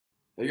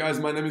Hey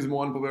guys, my name is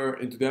Mohan Paber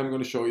and today I'm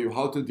going to show you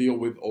how to deal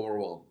with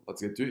overwhelm.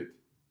 Let's get to it.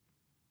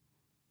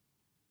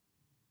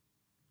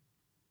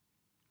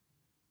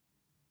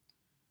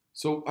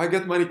 So I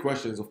get many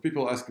questions of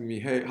people asking me,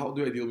 hey, how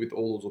do I deal with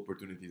all those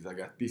opportunities? I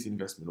got this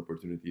investment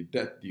opportunity,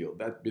 that deal,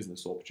 that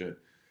business option,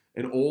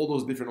 and all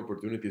those different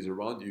opportunities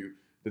around you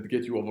that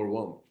get you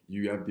overwhelmed.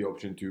 You have the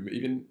option to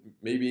even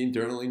maybe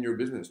internally in your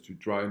business to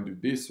try and do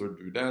this or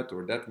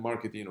that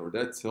marketing or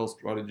that sales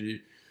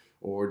strategy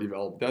or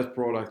develop that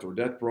product or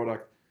that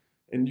product.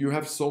 And you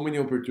have so many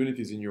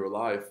opportunities in your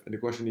life. And the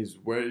question is,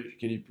 where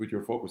can you put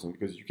your focus on?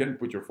 Because you can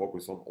put your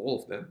focus on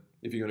all of them.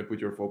 If you're going to put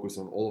your focus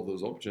on all of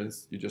those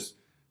options, you just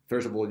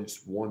first of all, you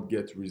just won't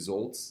get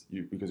results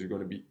because you're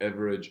going to be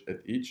average at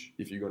each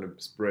if you're going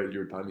to spread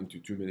your time into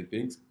too many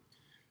things.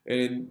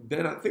 And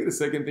then I think the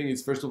second thing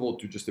is, first of all,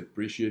 to just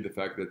appreciate the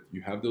fact that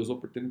you have those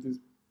opportunities.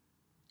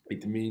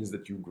 It means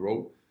that you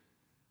grow.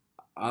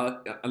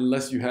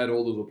 Unless you had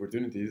all those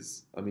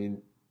opportunities, I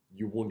mean,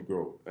 you won't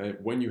grow. And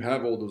when you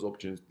have all those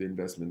options, the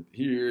investment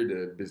here,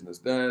 the business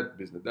that,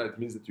 it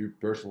means that you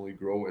personally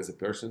grow as a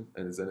person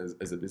and as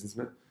a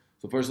businessman.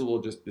 So first of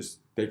all, just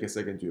take a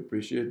second to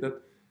appreciate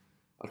that.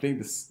 I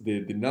think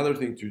the another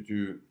thing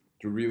to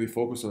really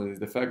focus on is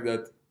the fact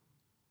that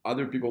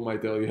other people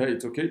might tell you, hey,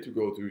 it's okay to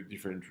go through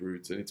different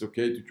routes and it's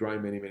okay to try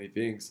many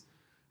things,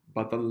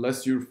 but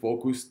unless you're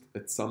focused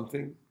at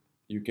something,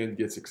 you can't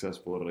get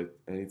successful at it.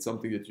 And it's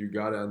something that you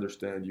gotta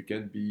understand. You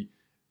can't be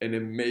an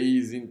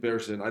amazing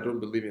person. I don't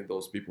believe in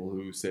those people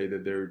who say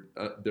that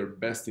they're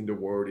best in the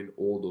world in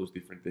all those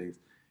different things.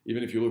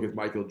 Even if you look at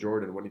Michael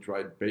Jordan, when he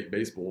tried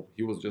baseball,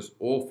 he was just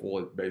awful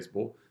at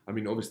baseball. I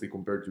mean, obviously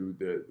compared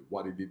to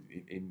what he did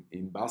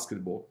in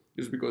basketball,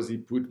 just because he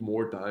put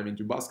more time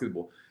into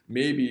basketball.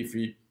 Maybe if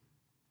he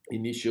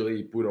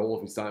initially put all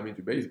of his time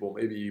into baseball,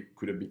 maybe he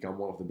could have become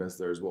one of the best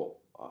there as well.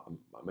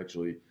 I'm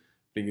actually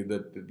thinking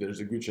that there's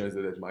a good chance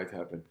that that might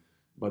happen.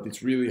 But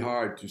it's really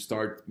hard to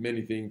start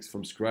many things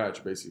from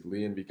scratch,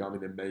 basically, and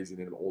becoming amazing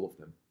in all of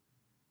them.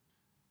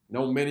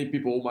 Now, many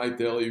people might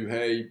tell you,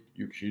 hey,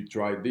 you should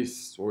try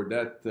this or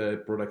that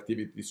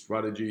productivity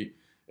strategy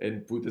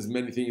and put as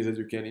many things as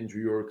you can into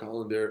your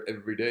calendar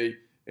every day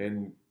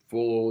and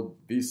follow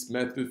this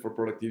method for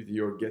productivity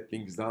or get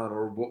things done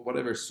or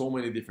whatever. So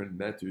many different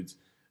methods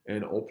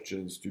and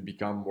options to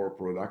become more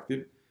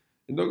productive.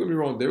 And don't get me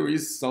wrong, there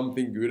is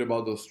something good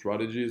about those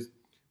strategies,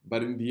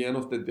 but in the end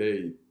of the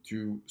day,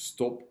 to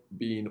stop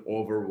being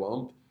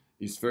overwhelmed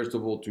is first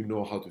of all to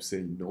know how to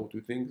say no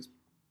to things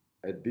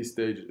at this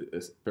stage,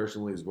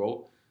 personally as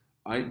well,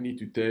 I need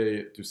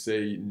to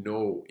say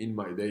no in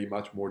my day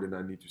much more than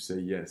I need to say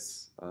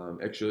yes.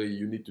 Actually,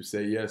 you need to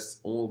say yes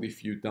only a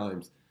few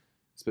times,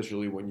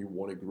 especially when you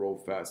want to grow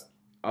fast.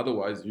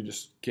 Otherwise, you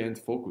just can't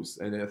focus.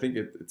 And I think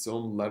at its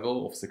own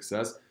level of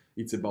success,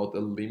 it's about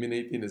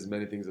eliminating as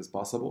many things as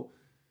possible.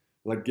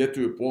 Like get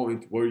to a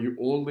point where you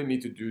only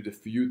need to do the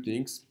few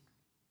things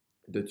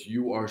that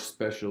you are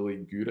especially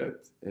good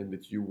at and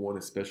that you want to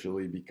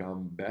especially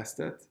become best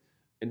at,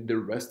 and the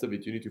rest of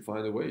it you need to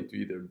find a way to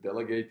either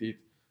delegate it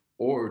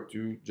or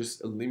to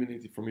just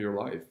eliminate it from your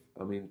life.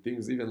 I mean,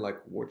 things even like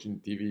watching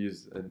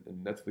TVs and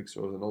Netflix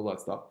shows and all that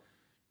stuff.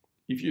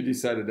 If you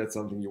decided that's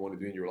something you want to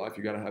do in your life,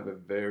 you got to have a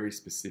very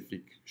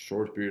specific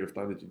short period of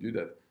time that you do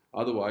that.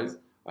 Otherwise,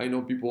 I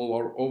know people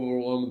are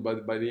overwhelmed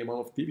by the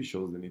amount of TV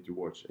shows they need to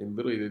watch, and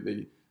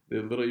literally they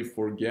literally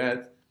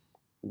forget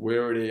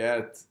where they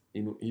at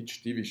in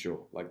each TV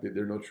show. Like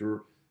they're not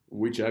sure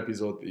which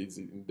episode is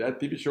in that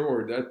TV show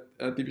or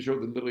that TV show.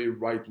 They literally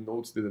write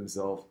notes to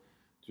themselves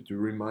to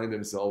remind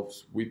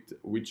themselves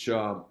which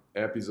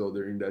episode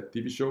they're in that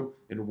TV show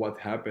and what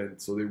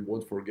happened, so they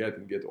won't forget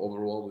and get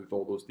overwhelmed with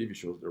all those TV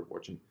shows they're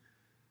watching.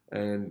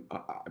 And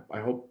I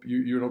hope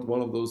you're not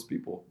one of those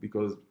people,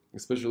 because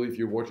especially if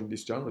you're watching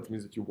this channel, it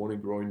means that you want to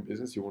grow in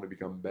business, you want to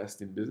become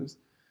best in business.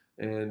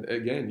 And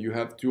again, you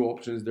have two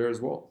options there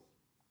as well.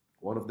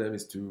 One of them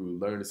is to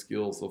learn the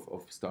skills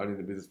of starting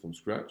a business from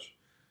scratch.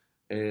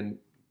 And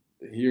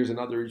here's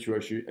another issue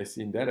I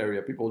see in that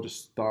area. People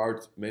just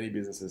start many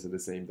businesses at the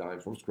same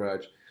time from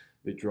scratch.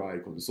 They try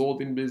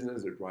consulting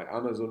business, they try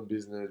Amazon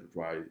business, they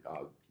try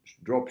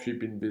drop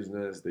shipping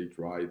business, they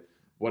try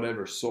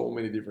whatever, so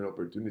many different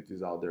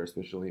opportunities out there,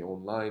 especially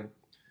online.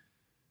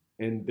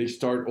 And they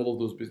start all of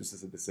those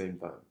businesses at the same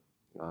time.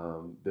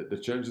 The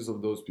chances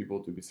of those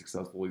people to be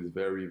successful is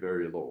very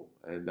low,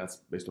 and that's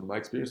based on my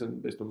experience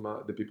and based on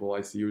the people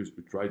I see who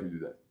try to do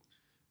that.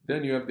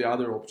 Then you have the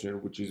other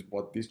option, which is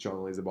what this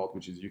channel is about,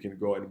 which is you can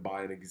go and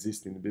buy an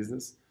existing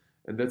business,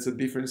 and that's a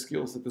different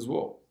skill set as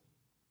well.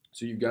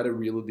 So you got to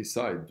really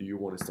decide: do you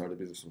want to start a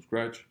business from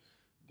scratch?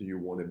 Do you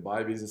want to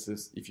buy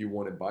businesses? If you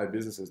want to buy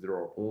businesses, there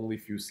are only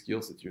few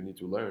skills that you need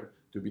to learn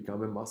to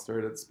become a master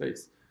at that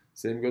space.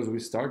 Same goes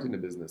with starting a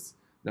business.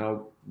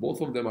 Now, both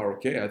of them are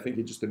okay. I think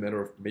it's just a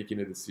matter of making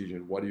a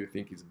decision. What do you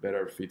think is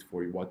better fit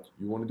for you? What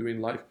you want to do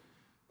in life?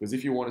 Because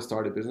if you want to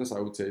start a business, I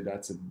would say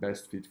that's the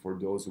best fit for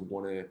those who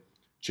want to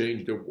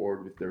change the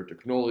world with their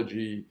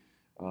technology.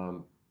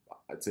 Um,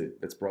 I'd say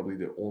that's probably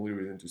the only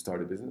reason to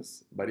start a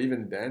business. But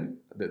even then,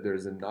 that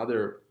there's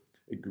another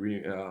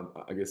agree,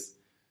 I guess,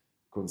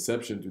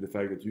 conception to the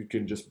fact that you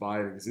can just buy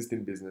an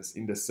existing business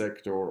in the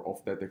sector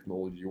of that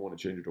technology you want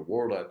to change the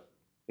world at,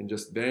 and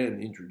just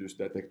then introduce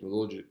that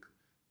technology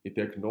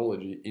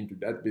into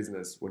that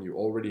business when you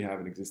already have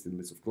an existing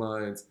list of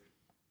clients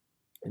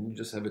and you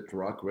just have a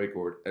track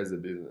record as a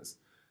business.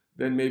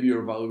 Then maybe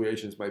your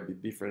valuations might be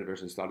different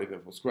versus starting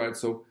them from scratch.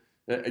 So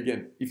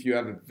again, if you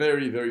have a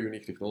very, very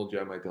unique technology,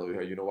 I might tell you,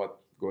 hey, you know what,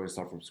 go and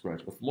start from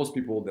scratch. But most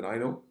people that I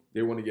know,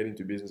 they want to get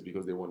into business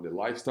because they want the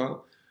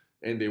lifestyle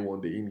and they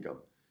want the income.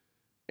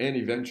 And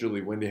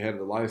eventually, when they have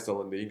the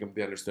lifestyle and the income,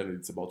 they understand that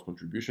it's about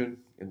contribution,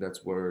 and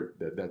that's where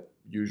that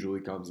usually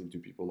comes into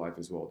people's life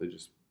as well. They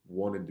just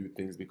want to do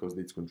things because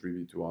they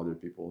contribute to other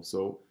people.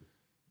 So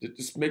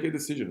just make a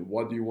decision.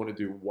 What do you want to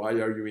do? Why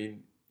are you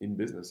in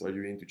business? Are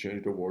you in to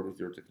change the world with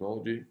your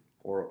technology,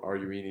 or are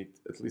you in it,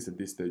 at least at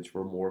this stage,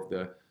 for more of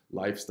the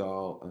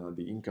lifestyle,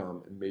 the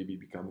income, and maybe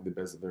becoming the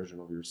best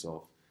version of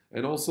yourself?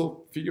 And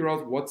also figure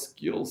out what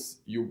skills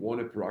you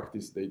want to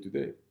practice day to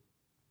day.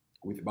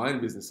 With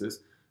buying businesses,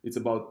 it's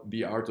about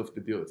the art of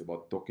the deal. It's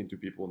about talking to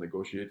people,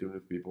 negotiating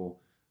with people.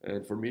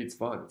 And for me, it's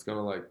fun. It's kind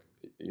of like,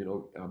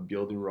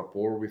 building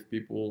rapport with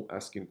people,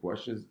 asking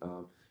questions,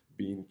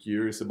 being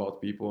curious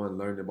about people and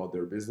learning about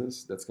their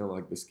business. That's kind of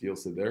like the skill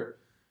set there.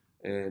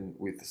 And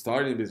with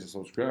starting a business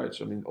from scratch,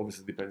 I mean,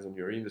 obviously it depends on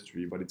your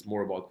industry, but it's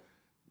more about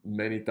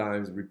many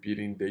times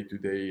repeating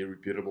day-to-day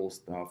repeatable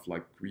stuff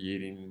like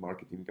creating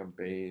marketing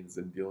campaigns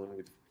and dealing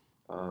with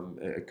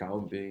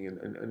accounting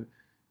and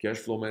cash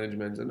flow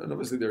management. And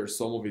obviously there's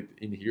some of it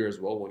in here as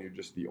well when you're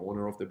just the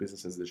owner of the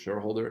business as the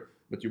shareholder,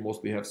 but you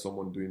mostly have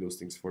someone doing those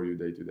things for you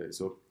day to day.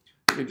 So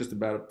it's just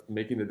about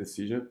making a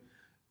decision.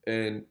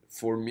 And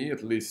for me,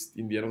 at least,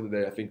 in the end of the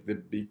day, I think the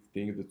big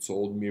thing that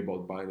sold me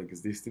about buying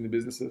existing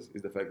businesses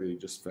is the fact that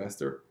it's just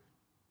faster.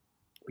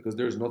 Because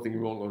there's nothing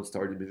wrong on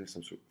starting business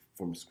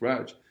from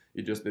scratch.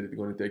 It's just that it's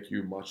going to take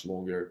you much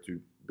longer to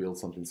build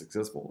something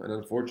successful. And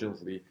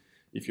unfortunately,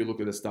 if you look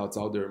at the stats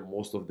out there,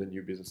 most of the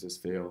new businesses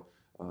fail.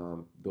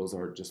 Those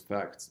are just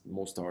facts.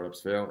 Most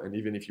startups fail. And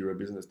even if you're a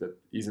business that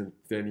isn't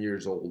 10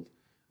 years old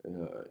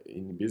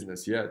in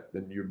business yet,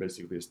 then you're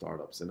basically a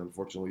startup. And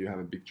unfortunately, you have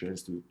a big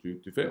chance to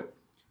fail.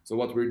 So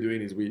what we're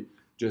doing is we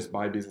just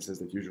buy businesses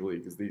that usually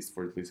exist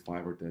for at least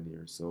 5 or 10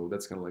 years. So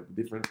that's kind of like the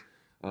difference.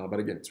 But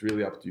again, it's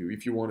really up to you.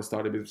 If you want to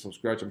start a business from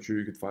scratch, I'm sure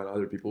you could find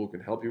other people who can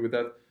help you with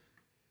that.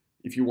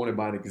 If you want to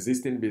buy an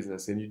existing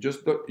business and you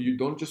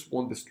don't just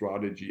want the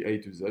strategy A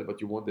to Z, but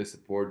you want the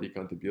support, the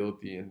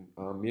accountability, and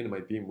me and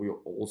my team, we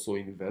also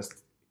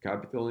invest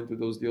capital into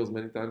those deals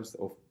many times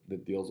of the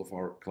deals of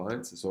our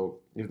clients. So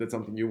if that's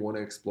something you want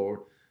to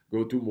explore,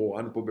 go to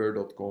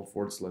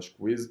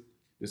moanpober.com/quiz.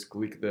 Just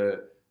click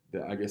the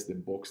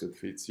box that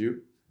fits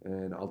you,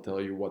 and I'll tell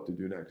you what to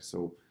do next.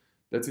 So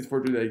that's it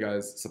for today,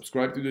 guys.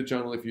 Subscribe to the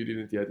channel if you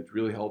didn't yet. It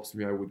really helps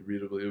me. I would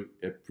really, really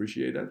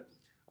appreciate that.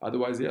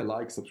 Otherwise, yeah,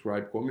 like,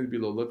 subscribe, comment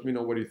below. Let me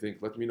know what you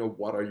think. Let me know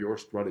what are your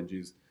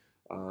strategies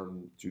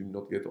to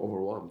not get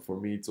overwhelmed. For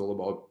me, it's all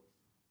about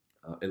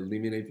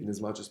eliminating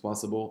as much as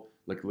possible,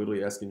 like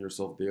literally asking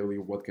yourself daily,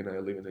 what can I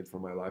eliminate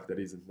from my life that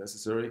isn't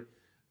necessary?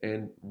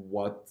 And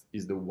what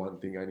is the one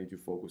thing I need to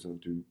focus on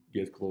to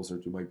get closer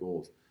to my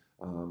goals?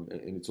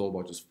 And it's all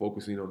about just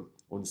focusing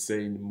on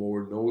saying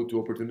more no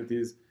to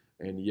opportunities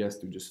and yes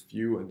to just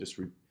few, and just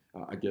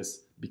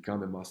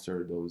become a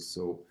master of those.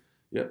 So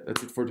yeah,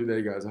 that's it for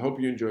today, guys. I hope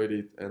you enjoyed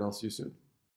it, and I'll see you soon.